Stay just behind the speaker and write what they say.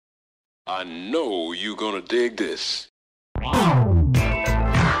I know you're gonna dig this.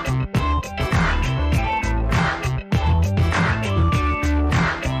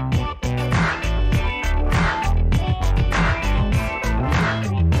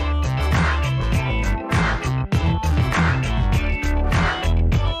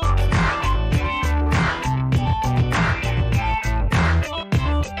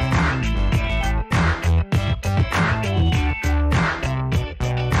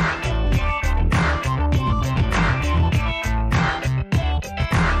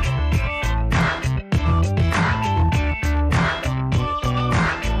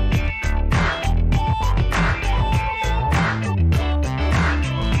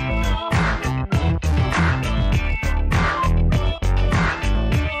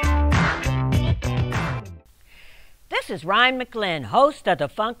 This is Rhine McLin, host of the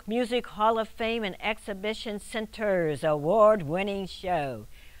Funk Music Hall of Fame and Exhibition Center's award-winning show,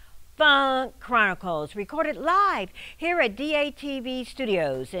 Funk Chronicles, recorded live here at DATV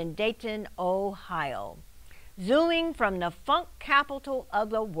Studios in Dayton, Ohio. Zooming from the funk capital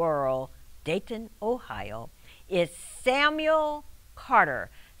of the world, Dayton, Ohio, is Samuel Carter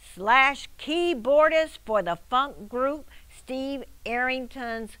 / keyboardist for the funk group Steve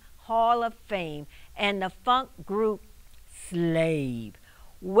Arrington's Hall of Fame and the funk group Slave.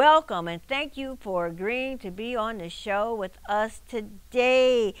 Welcome and thank you for agreeing to be on the show with us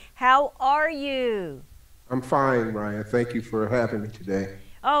today. How are you? I'm fine, Ryan. Thank you for having me today.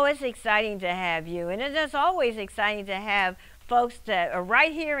 Oh, it's exciting to have you. And it's always exciting to have folks that are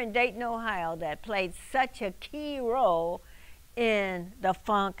right here in Dayton, Ohio that played such a key role in the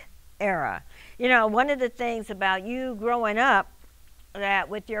funk era. You know, one of the things about you growing up that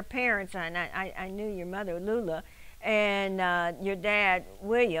with your parents, and I knew your mother, Lula, and your dad,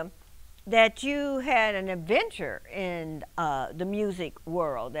 William, that you had an adventure in the music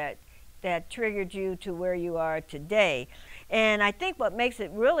world that triggered you to where you are today. And I think what makes it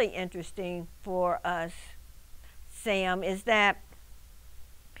really interesting for us, Sam, is that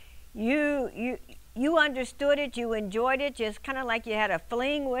you understood it, you enjoyed it, just kind of like you had a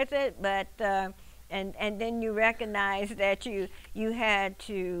fling with it, but and then you recognized that you had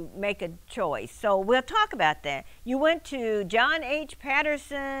to make a choice. So we'll talk about that. You went to John H.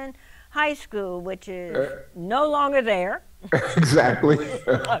 Patterson High School, which is no longer there. Exactly.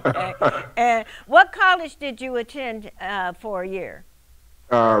 Okay. And what college did you attend for a year?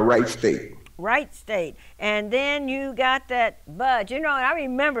 Wright State. Wright State. And then you got that buzz. You know, I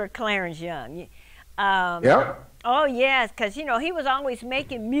remember Clarence Young. Yeah. Oh, yes, because, you know, he was always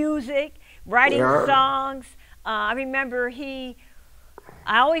making music, writing songs. I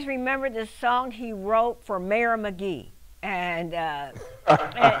always remember the song he wrote for Mayor McGee. And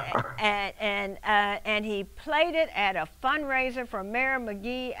and he played it at a fundraiser for Mayor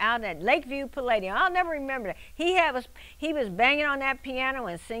McGee out at Lakeview Palladium. I'll never remember that. He was banging on that piano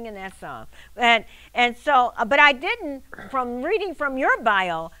and singing that song. And so, but I didn't, from reading from your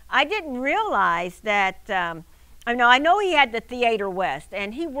bio, I didn't realize that. I know he had the Theater West,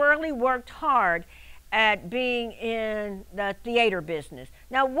 and he really worked hard at being in the theater business.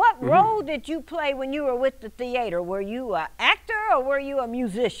 Now, what role did you play when you were with the theater? Were you an actor or were you a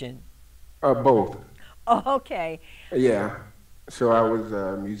musician? Both. Oh, okay. Yeah. So I was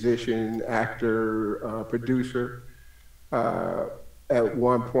a musician, actor, producer. At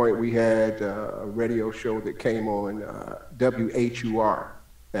one point, we had a radio show that came on WHUR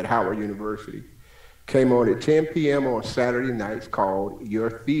at Howard University. Came on at 10 p.m. on Saturday nights called Your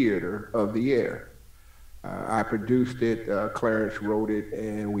Theater of the Air. I produced it, Clarence wrote it,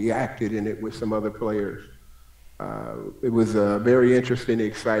 and we acted in it with some other players. It was a very interesting,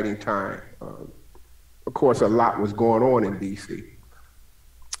 exciting time. Of course, a lot was going on in D.C.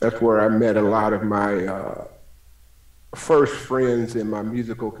 That's where I met a lot of my first friends in my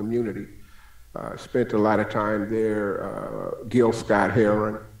musical community. Spent a lot of time there. Gil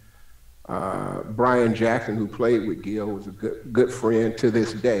Scott-Heron, Brian Jackson, who played with Gil, was a good friend to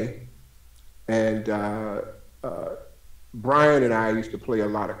this day. And Brian and I used to play a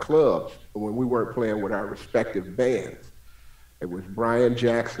lot of clubs when we weren't playing with our respective bands. It was Brian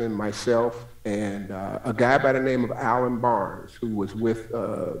Jackson, myself, and a guy by the name of Alan Barnes, who was with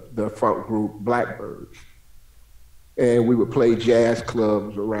the funk group Blackbirds. And we would play jazz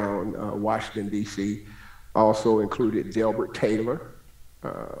clubs around Washington, D.C. Also included Delbert Taylor.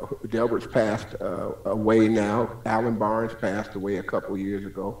 Delbert's passed away now. Alan Barnes passed away a couple years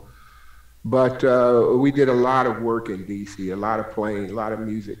ago. But we did a lot of work in D.C., a lot of playing, a lot of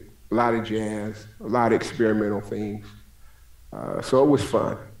music, a lot of jazz, a lot of experimental things. So it was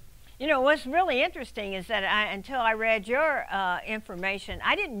fun. You know, what's really interesting is that until I read your information,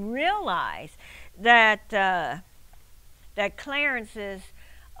 I didn't realize that that Clarence's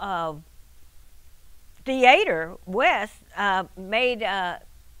theater West made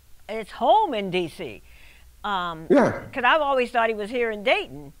its home in D.C. Yeah. Because I've always thought he was here in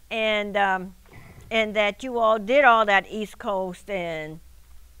Dayton, and that you all did all that East Coast and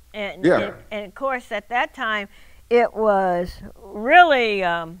Yeah. and of course at that time it was really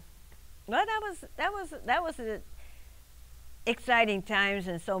well, that was exciting times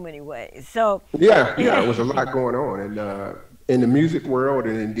in so many ways. So Yeah, there was a lot going on, and in the music world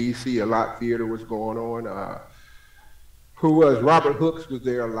and in DC, a lot theater was going on. Who was Robert Hooks was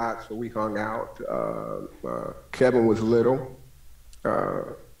there a lot, so we hung out. Kevin was little,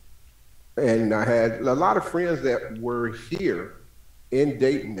 and I had a lot of friends that were here in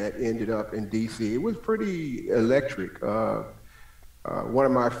Dayton that ended up in DC. It was pretty electric. One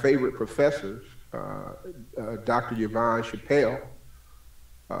of my favorite professors, Dr. Yvonne Chappelle,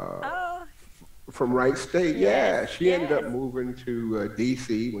 from Wright State. Yeah, she ended up moving to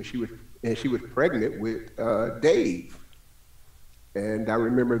DC when she was pregnant with Dave. And I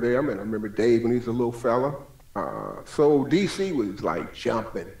remember them, and I remember Dave when he was a little fella. So DC was like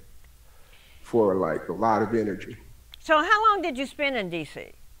jumping for like a lot of energy. So how long did you spend in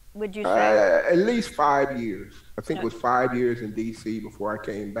DC, would you say? At least 5 years. I think it was 5 years in DC before I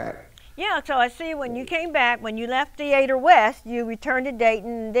came back. Yeah, so I see when you came back, when you left Theater West, you returned to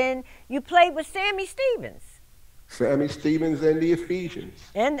Dayton, and then you played with Sammy Stevens. Sammy Stevens and the Ephesians.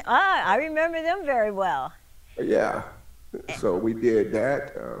 And I remember them very well. Yeah, so we did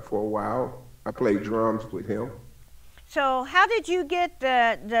that for a while. I played drums with him. So how did you get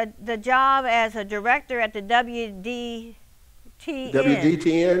the job as a director at the WDTN?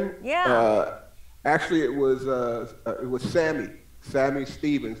 WDTN? Yeah. Actually, it was Sammy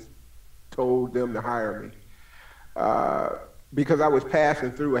Stevens told them to hire me because I was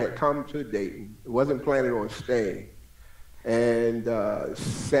passing through. I had come to Dayton. Wasn't planning on staying, and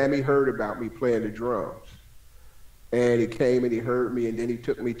Sammy heard about me playing the drums, and he came and he heard me, and then he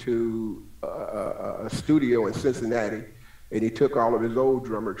took me to a studio in Cincinnati, and he took all of his old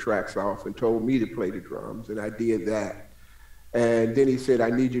drummer tracks off and told me to play the drums, and I did that. And then he said, "I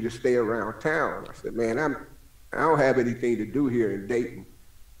need you to stay around town." I said, "Man, I don't have anything to do here in Dayton."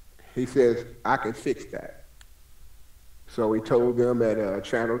 He says, "I can fix that." So he told them at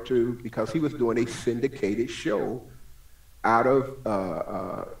Channel 2, because he was doing a syndicated show out of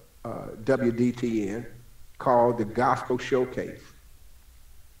WDTN called the Gospel Showcase.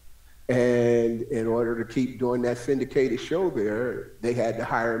 And in order to keep doing that syndicated show there, they had to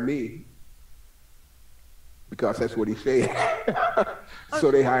hire me because that's what he said.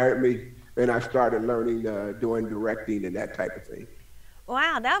 So they hired me, and I started learning doing directing and that type of thing.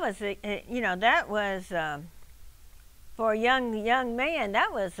 Wow, that was that was for a young man.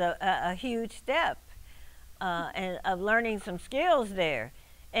 That was a huge step, and of learning some skills there,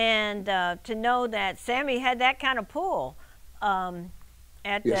 and to know that Sammy had that kind of pull.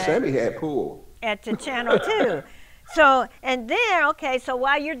 Sammy had pull at the Channel 2. So and then so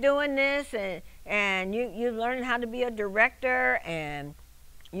while you're doing this and you're learning how to be a director and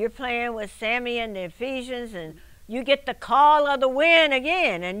you're playing with Sammy and the Ephesians, and you get the call of the wind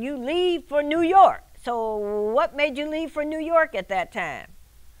again, and you leave for New York. So what made you leave for New York at that time?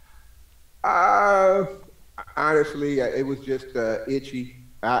 Honestly, it was just itchy.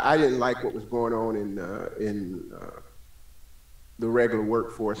 I didn't like what was going on in the regular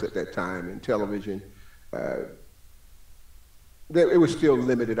workforce at that time in television. It was still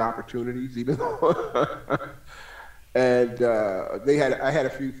limited opportunities, even though. And I had a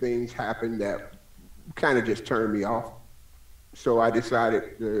few things happen that kind of just turned me off. So I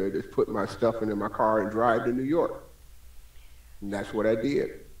decided to just put my stuff into my car and drive to New York. And that's what I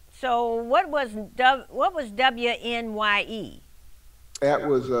did. So what was WNYE? That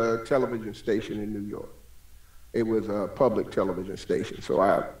was a television station in New York. It was a public television station. So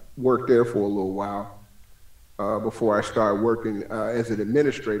I worked there for a little while before I started working as an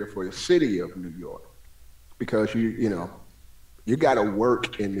administrator for the city of New York. Because you got to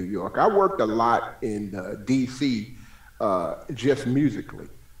work in New York. I worked a lot in DC just musically.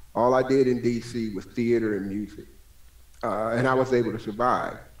 All I did in DC was theater and music. And I was able to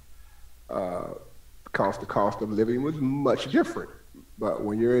survive because the cost of living was much different. But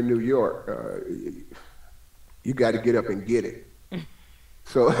when you're in New York, you got to get up and get it.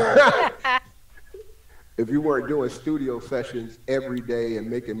 So if you weren't doing studio sessions every day and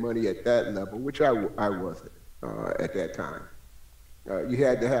making money at that level, which I wasn't at that time, you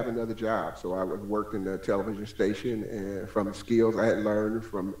had to have another job. So I worked in the television station, and from the skills I had learned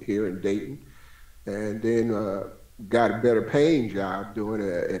from here in Dayton, and then got a better paying job doing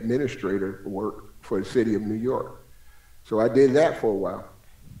administrator work for the city of New York. So I did that for a while.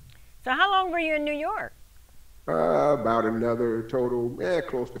 So how long were you in New York? About another total,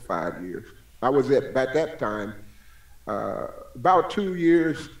 close to 5 years. I was at that time, about 2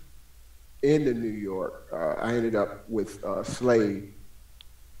 years into New York. I ended up with Slade.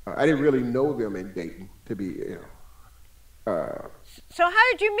 I didn't really know them in Dayton, to be, So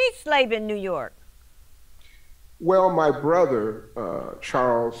how did you meet Slade in New York? Well, my brother,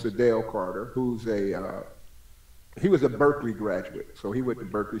 Charles Sedale Carter, he was a Berkeley graduate, so he went to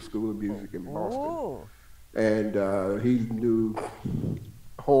Berkeley School of Music in Boston. Ooh. And he knew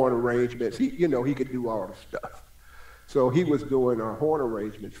horn arrangements. He could do all the stuff. So he was doing horn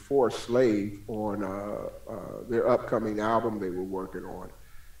arrangements for Slade on their upcoming album they were working on.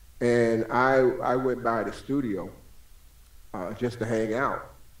 And I went by the studio just to hang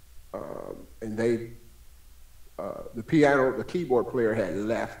out. And the keyboard player had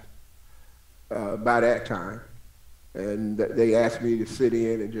left by that time. And they asked me to sit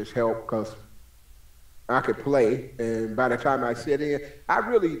in and just help because I could play. And by the time I sit in, I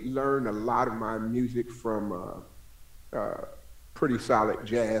really learned a lot of my music from pretty solid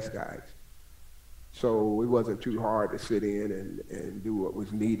jazz guys. So it wasn't too hard to sit in and do what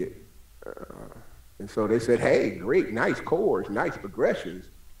was needed. And so they said, hey, great, nice chords, nice progressions.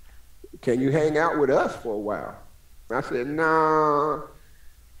 Can you hang out with us for a while? I said, nah,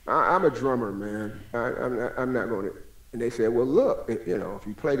 I'm a drummer, man. I'm not going to. And they said, well, look, if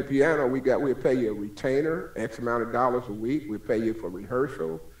you play the piano, we'll pay you a retainer, X amount of dollars a week. We'll pay you for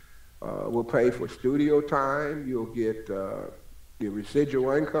rehearsal. We'll pay for studio time. You'll get your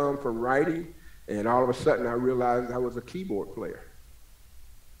residual income from writing. And all of a sudden, I realized I was a keyboard player.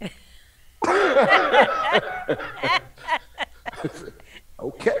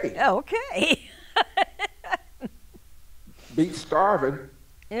 Okay. Okay. Beat starving.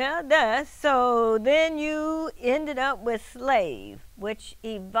 Yeah, it does. So then you ended up with Slave, which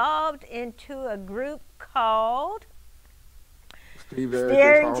evolved into a group called Steve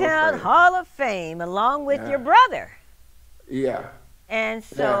Arrington Hall of Fame, along with your brother. Yeah. And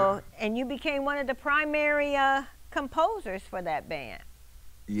so, and you became one of the primary composers for that band.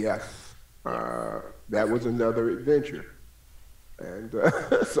 Yes. That was another adventure. And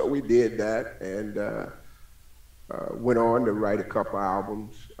so we did that and went on to write a couple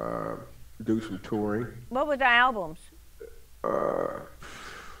albums, do some touring. What were the albums?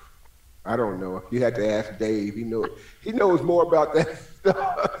 I don't know. You had to ask Dave. He knows more about that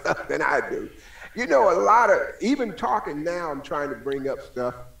stuff than I do. A lot of, even talking now, I'm trying to bring up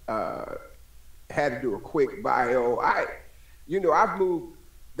stuff, had to do a quick bio. I've moved,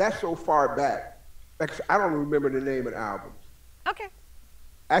 that's so far back. Like, I don't remember the name of the albums. Okay.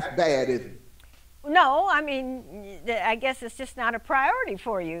 That's bad, isn't it? No, I mean, I guess it's just not a priority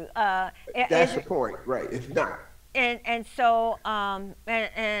for you. That's the point, right? It's not. And so,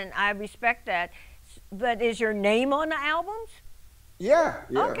 and I respect that. But is your name on the albums? Yeah.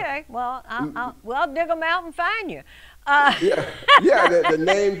 Okay. Well, I'll dig them out and find you. Yeah. The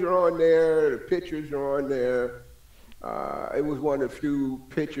names are on there. The pictures are on there. It was one of the few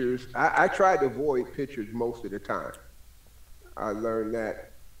pictures. I tried to avoid pictures most of the time. I learned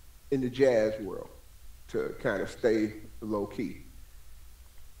that in the jazz world to kind of stay low key.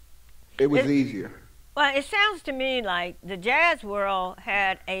 It was easier. Well, it sounds to me like the jazz world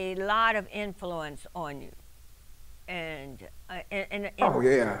had a lot of influence on you, and in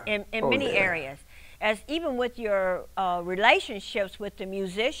many areas, as even with your relationships with the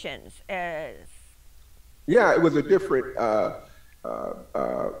musicians. Yeah, it was a different.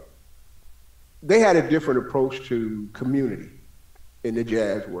 They had a different approach to community in the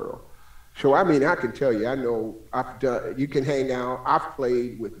jazz world. So, I mean, I can tell you, I know you can hang out. I've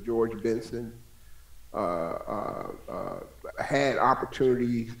played with George Benson, had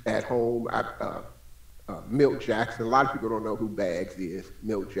opportunities at home. Milt Jackson, a lot of people don't know who Baggs is,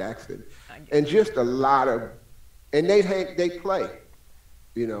 Milt Jackson. And just a lot of, and they play,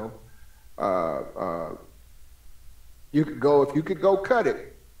 you could go, if you could go cut it,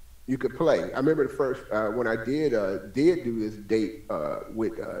 you could play. I remember the first, when I did do this date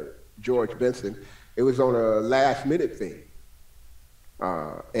with George Benson, it was on a last minute thing.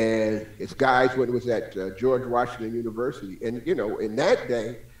 And it's guys when it was at George Washington University. And, in that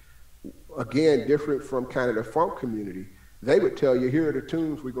day, again, different from kind of the funk community, they would tell you, here are the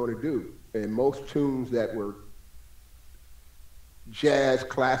tunes we're going to do. And most tunes that were jazz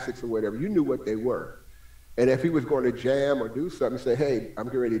classics or whatever, you knew what they were. And if he was going to jam or do something, say, hey, I'm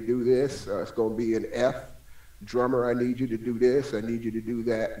getting ready to do this. It's going to be an F. Drummer, I need you to do this. I need you to do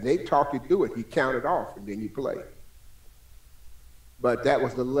that. And they talk you through it. He counted off, and then you play. But that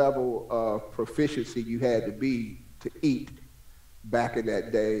was the level of proficiency you had to be to eat back in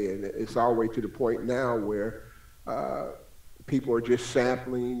that day. And it's all the way to the point now where people are just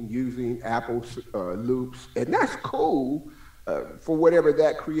sampling, using Apple loops. And that's cool for whatever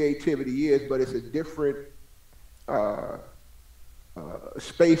that creativity is, but it's a different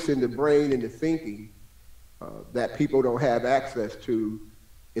space in the brain and the thinking that people don't have access to.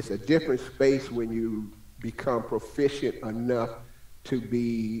 It's a different space when you become proficient enough to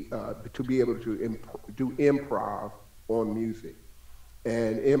be able to do improv on music.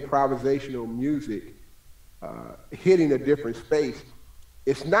 And improvisational music, hitting a different space,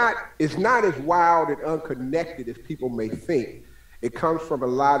 it's not as wild and unconnected as people may think. It comes from a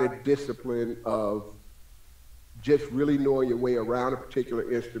lot of discipline of just really knowing your way around a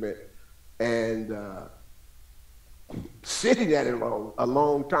particular instrument and sitting at it a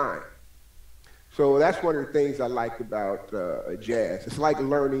long time. So that's one of the things I like about jazz. It's like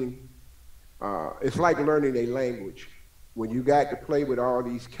learning a language. When you got to play with all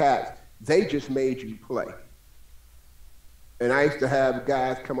these cats, they just made you play. And I used to have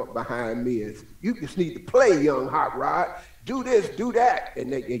guys come up behind me and say, you just need to play, young hot rod. Do this, do that.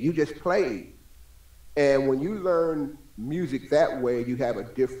 And you just played. And when you learn music that way, you have a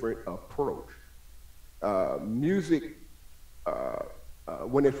different approach. Music,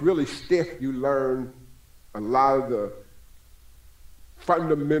 when it's really stiff, you learn a lot of the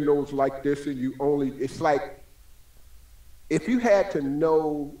fundamentals like this, and it's like, if you had to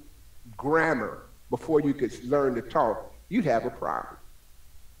know grammar before you could learn to talk, you'd have a problem.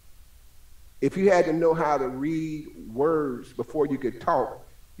 If you had to know how to read words before you could talk,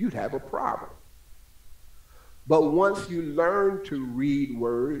 you'd have a problem. But once you learn to read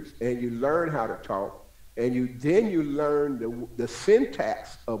words and you learn how to talk, and then you learn the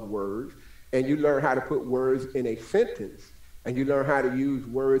syntax of words, and you learn how to put words in a sentence, and you learn how to use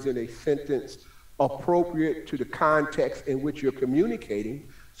words in a sentence appropriate to the context in which you're communicating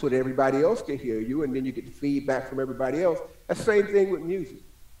so that everybody else can hear you, and then you get feedback from everybody else. That's the same thing with music,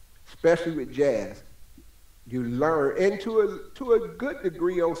 especially with jazz. You learn, and to a good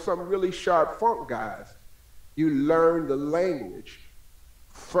degree on some really sharp funk guys, you learn the language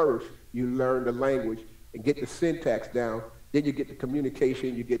first. You learn the language and get the syntax down. Then you get the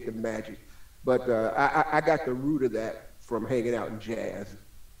communication, you get the magic. But I got the root of that from hanging out in jazz.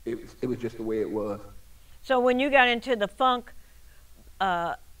 It was just the way it was. So when you got into the funk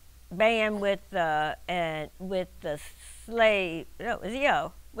band with the Slave,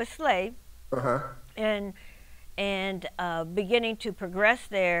 with Slave, and beginning to progress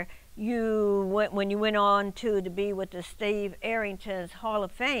there, when you went on to be with the Steve Arrington's Hall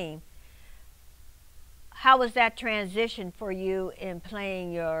of Fame, how was that transition for you in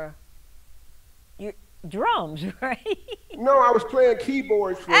playing your drums, right? No, I was playing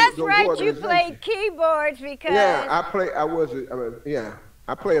keyboards for That's those right, you played keyboards because... Yeah,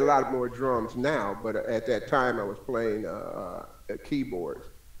 I play a lot more drums now, but at that time I was playing keyboards.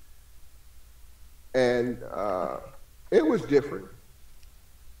 And it was different.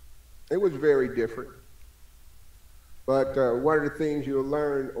 It was very different. But one of the things you'll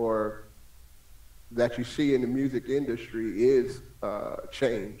learn or that you see in the music industry is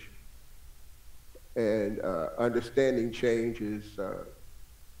change. And understanding change is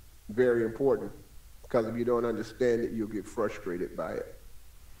very important, because if you don't understand it, you'll get frustrated by it.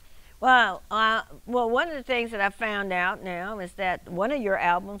 Well, one of the things that I found out now is that one of your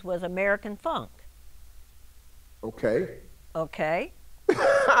albums was American Funk. Okay. Okay.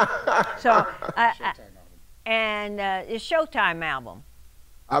 So, it's Showtime album.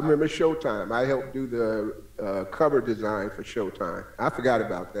 I remember Showtime. I helped do the cover design for Showtime. I forgot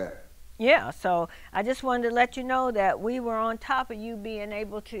about that. Yeah, so I just wanted to let you know that we were on top of you being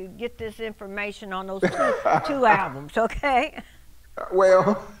able to get this information on those two albums, okay?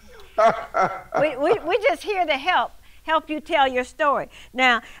 Well... we just here to help you tell your story.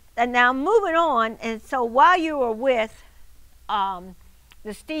 Now moving on, and so while you were with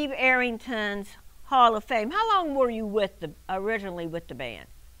the Steve Arrington's Hall of Fame, how long were you originally with the band?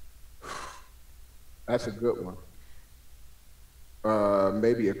 That's a good one.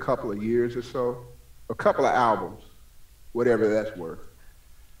 Maybe a couple of years or so, a couple of albums, whatever that's worth.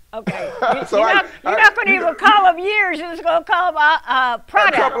 Okay, you're not going to even call them years. You're just going to call them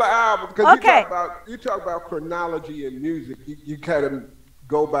products. A couple of albums, because okay. you talk about chronology in music. You kind of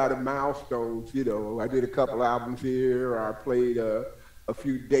go by the milestones. You know, I did a couple albums here, or I played a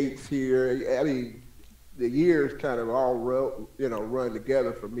few dates here. I mean, the years kind of all run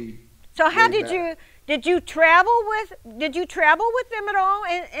together for me. So how did you travel with them at all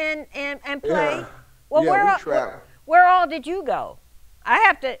and play? Yeah. Well, Yeah, we traveled. where all did you go? I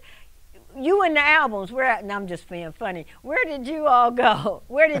have to. You and the albums. Where? And I'm just being funny. Where did you all go?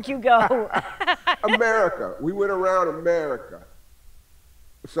 Where did you go? America. We went around America.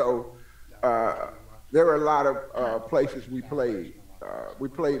 So there were a lot of places we played. We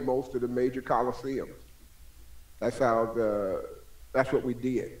played most of the major coliseums. That's what we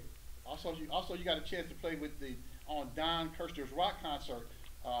did. Also, you got a chance to play with on Don Kirshner's rock concert.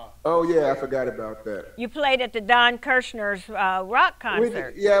 Oh yeah, I forgot about that. You played at the Don Kirshner's rock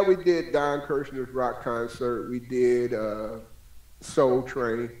concert. We did Don Kirshner's rock concert. We did Soul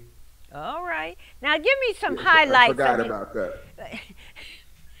Train. All right. Now give me some highlights. I forgot about that.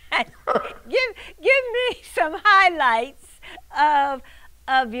 give me some highlights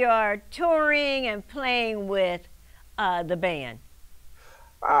of your touring and playing with the band.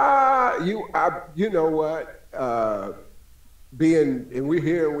 You know what?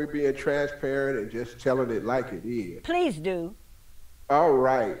 We're being transparent and just telling it like it is. Please do. All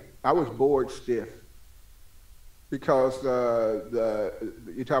right. I was bored stiff because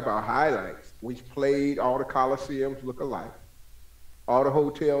you talk about highlights. We played, all the coliseums look alike. All the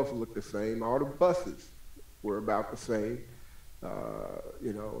hotels look the same. All the buses were about the same.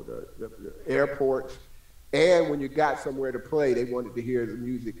 The airports. And when you got somewhere to play, they wanted to hear the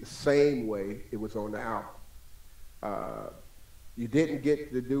music the same way it was on the album. You didn't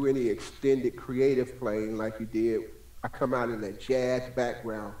get to do any extended creative playing like you did. I come out in that jazz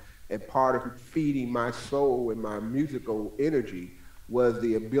background, and part of feeding my soul and my musical energy was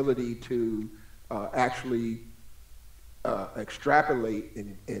the ability to actually extrapolate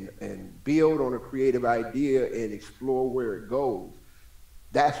and build on a creative idea and explore where it goes.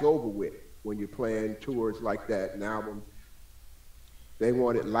 That's over with when you're playing tours like that and albums. They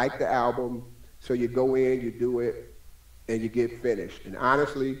want it like the album, so you go in, you do it, and you get finished. And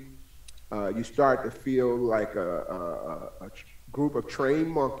honestly, you start to feel like a group of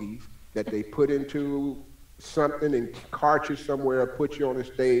trained monkeys that they put into something and cart you somewhere, put you on a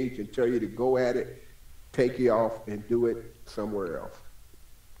stage and tell you to go at it, take you off and do it somewhere else.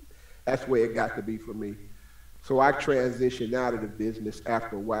 That's where it got to be for me. So I transitioned out of the business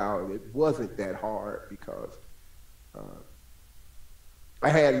after a while, and it wasn't that hard because I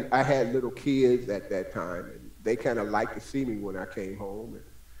had little kids at that time, and they kind of liked to see me when I came home.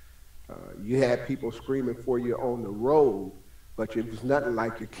 And you had people screaming for you on the road, but it was nothing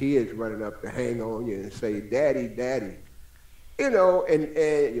like your kids running up to hang on you and say, "Daddy, Daddy." And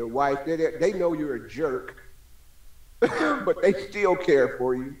your wife, they know you're a jerk, but they still care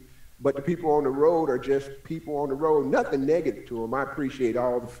for you. But the people on the road are just people on the road, nothing negative to them. I appreciate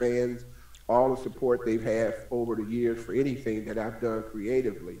all the fans, all the support they've had over the years for anything that I've done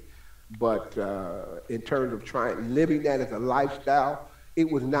creatively. But in terms of living that as a lifestyle, it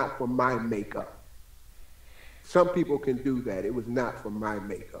was not for my makeup. Some people can do that. It was not for my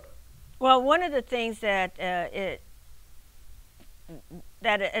makeup. Well, one of the things that it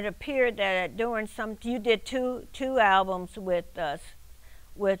appeared that during you did two albums with us.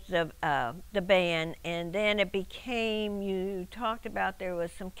 With the band, and then it became, you talked about there was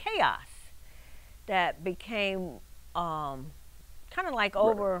some chaos that became kind of like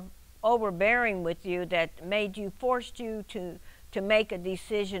overbearing with you, that forced you to make a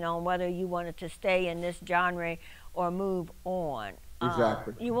decision on whether you wanted to stay in this genre or move on.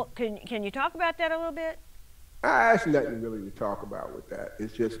 Exactly. Can you talk about that a little bit? There's nothing really to talk about with that.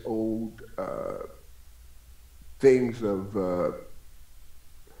 It's just old things of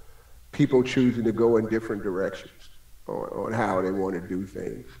people choosing to go in different directions on how they want to do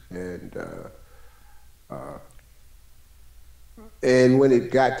things. And when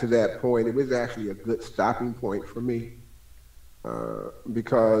it got to that point, it was actually a good stopping point for me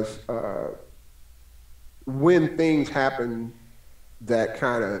because when things happened that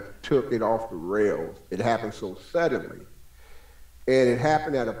kind of took it off the rails, it happened so suddenly. And it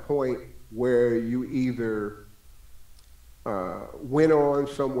happened at a point where you either went on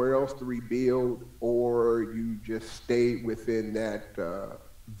somewhere else to rebuild, or you just stayed within that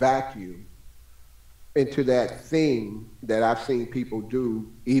vacuum into that thing that I've seen people do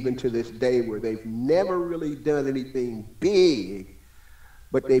even to this day, where they've never really done anything big,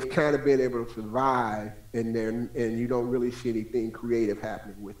 but they've kind of been able to survive, and you don't really see anything creative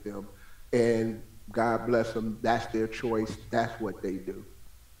happening with them. And God bless them, that's their choice, that's what they do.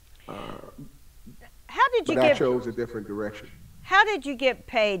 I chose a different direction. How did you get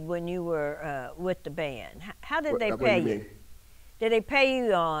paid when you were with the band? How did they pay you? Did they pay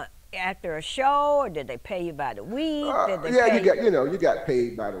you after a show, or did they pay you by the week? Did they Yeah, pay you got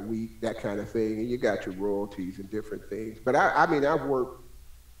paid by the week, that kind of thing, and you got your royalties and different things. But I mean, I've worked,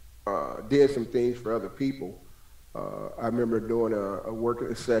 did some things for other people. I remember doing a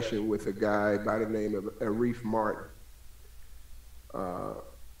working session with a guy by the name of Arif Martin,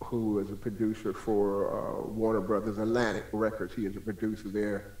 who was a producer for Warner Brothers Atlantic Records. He is a producer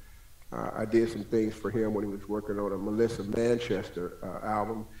there. I did some things for him when he was working on a Melissa Manchester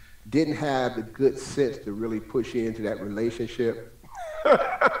album. Didn't have the good sense to really push into that relationship.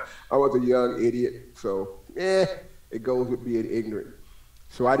 I was a young idiot, so it goes with being ignorant.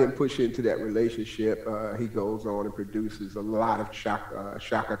 So I didn't push into that relationship. He goes on and produces a lot of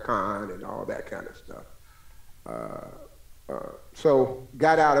Shaka Khan and all that kind of stuff. So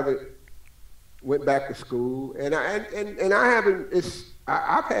got out of it, went back to school, and I've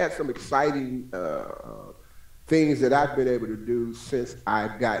had some exciting things that I've been able to do since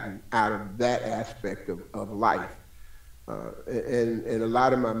I've gotten out of that aspect of life. And a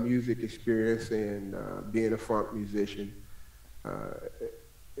lot of my music experience and being a funk musician,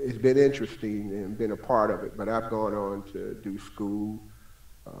 it's been interesting and been a part of it, but I've gone on to do school,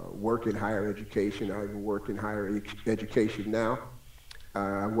 work in higher education. I even work in higher education now.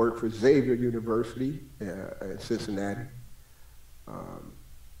 I work for Xavier University in Cincinnati.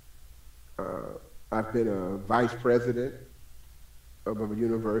 I've been a vice president of a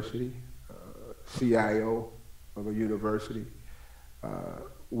university, CIO of a university,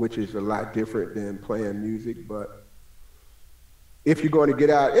 which is a lot different than playing music. But if you're going to get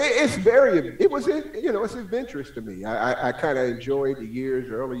out, it's of interest to me. I kind of enjoyed the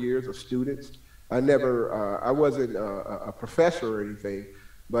early years of students. I wasn't a professor or anything,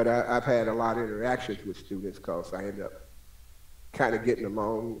 but I've had a lot of interactions with students because I end up kind of getting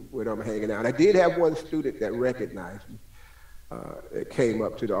along with them, hanging out. I did have one student that recognized me. That came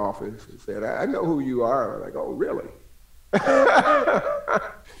up to the office and said, "I know who you are." I'm like, "Oh, really?"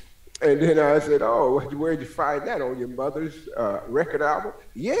 And then I said, "Oh, where'd you find that? On your mother's record album?"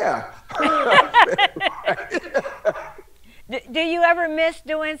 "Yeah." Do you ever miss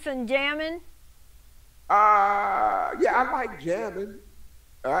doing some jamming? Yeah, I like jamming.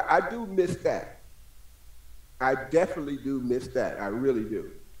 I do miss that. I definitely do miss that. I really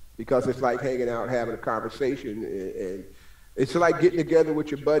do. Because it's like hanging out, having a conversation, and it's like getting together with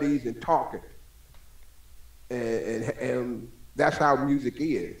your buddies and talking. And that's how music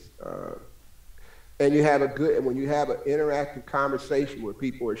is. And when you have an interactive conversation where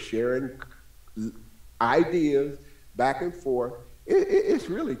people are sharing ideas back and forth, it's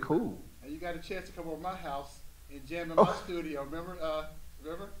really cool. And you got a chance to come over to my house and jam in my studio. Remember?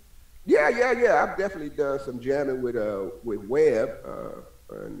 Yeah. I've definitely done some jamming with Webb,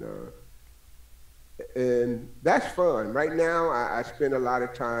 and that's fun. Right now, I spend a lot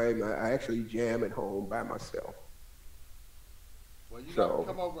of time. I actually jam at home by myself. Well, you can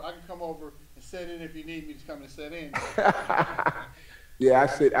come over. I can come over and sit in if you need me to come and sit in. Yeah,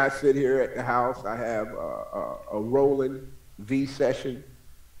 I sit here at the house. I have a rolling V session,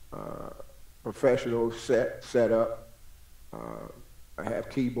 professional set up. I have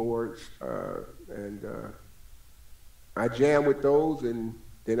keyboards, and I jam with those, and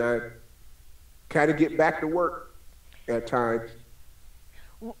then I kind of get back to work at times.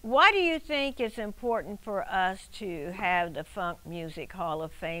 Why do you think it's important for us to have the Funk Music Hall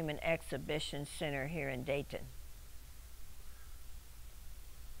of Fame and Exhibition Center here in Dayton?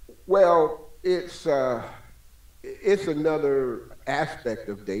 Well, it's another aspect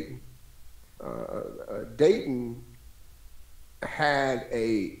of Dayton. Dayton had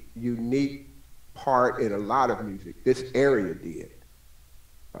a unique part in a lot of music. This area did.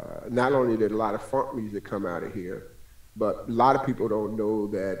 Not only did a lot of funk music come out of here, but a lot of people don't know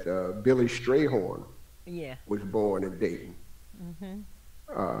that Billy Strayhorn was born in Dayton. Mm-hmm.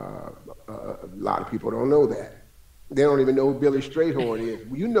 A lot of people don't know that. They don't even know who Billy Strayhorn is.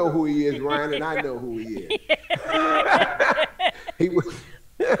 You know who he is, Ryan, and I know who he is.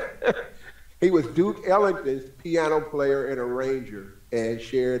 He was Duke Ellington's piano player and arranger, and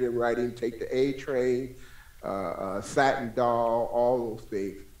shared in writing Take the A Train, Satin Doll, all those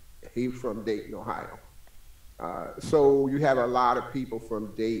things. He's from Dayton, Ohio. So you have a lot of people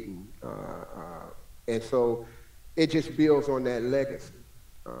from Dayton, and so it just builds on that legacy.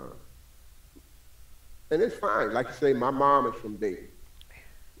 And it's fine. Like I say, my mom is from Dayton,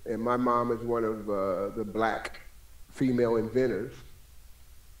 and my mom is one of the black female inventors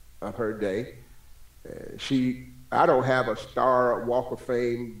of her day. I don't have a star Walk of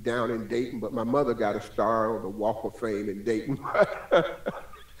Fame down in Dayton, but my mother got a star on the Walk of Fame in Dayton.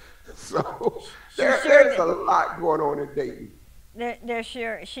 So there's a lot going on in Dayton.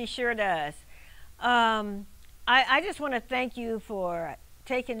 She sure does. I just want to thank you for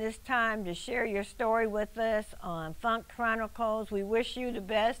taking this time to share your story with us on Funk Chronicles. We wish you the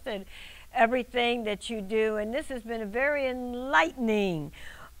best in everything that you do, and this has been a very enlightening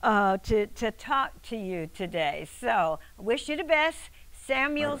to talk to you today. So I wish you the best,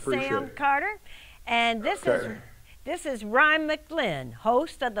 Samuel Sam Carter. And this is Rhine McLin,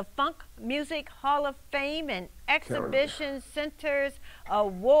 host of the Funk Music Hall of Fame and Exhibition Center's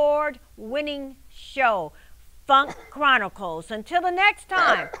award-winning show, Funk Chronicles. Until the next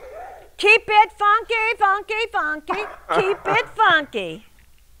time, keep it funky, funky, funky. Keep it funky.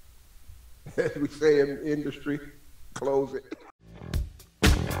 As we say in the industry, close it.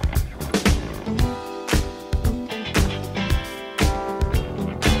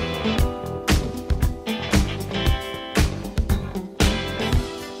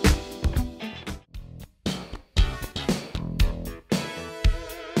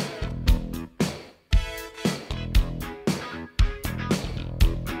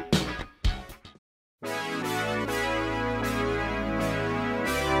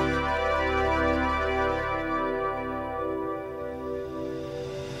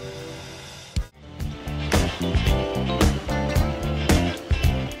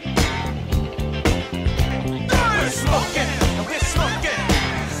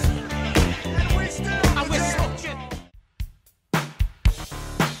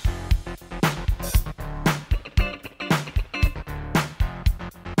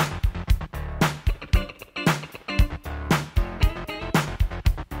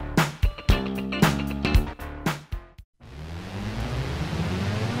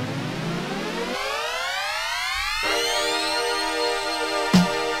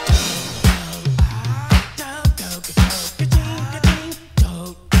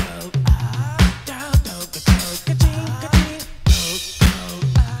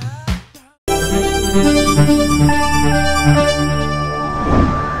 Mm-hmm.